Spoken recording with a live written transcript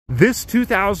This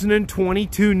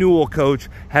 2022 Newell Coach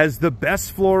has the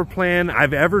best floor plan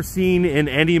I've ever seen in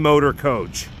any motor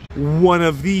coach. One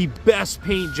of the best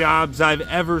paint jobs I've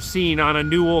ever seen on a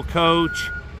Newell Coach.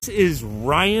 This is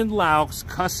Ryan Lauch's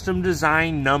custom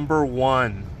design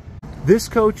 #1. This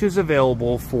coach is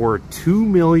available for $2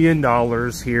 million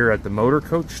here at the Motor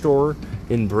Coach store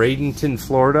in Bradenton,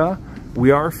 Florida.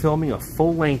 We are filming a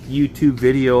full-length YouTube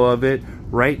video of it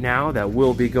right now that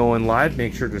will be going live.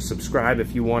 Make sure to subscribe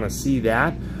if you want to see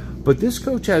that. But this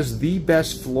coach has the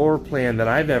best floor plan that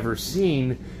I've ever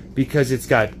seen because it's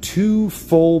got 2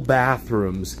 full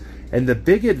bathrooms. And the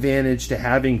big advantage to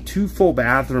having 2 full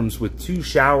bathrooms with 2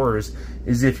 showers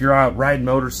is if you're out riding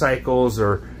motorcycles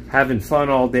or having fun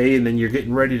all day and then you're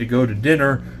getting ready to go to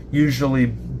dinner, usually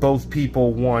both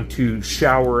people want to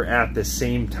shower at the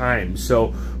same time. So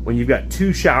when you've got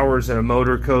 2 showers in a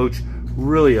motor coach,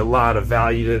 really a lot of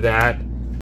value to that.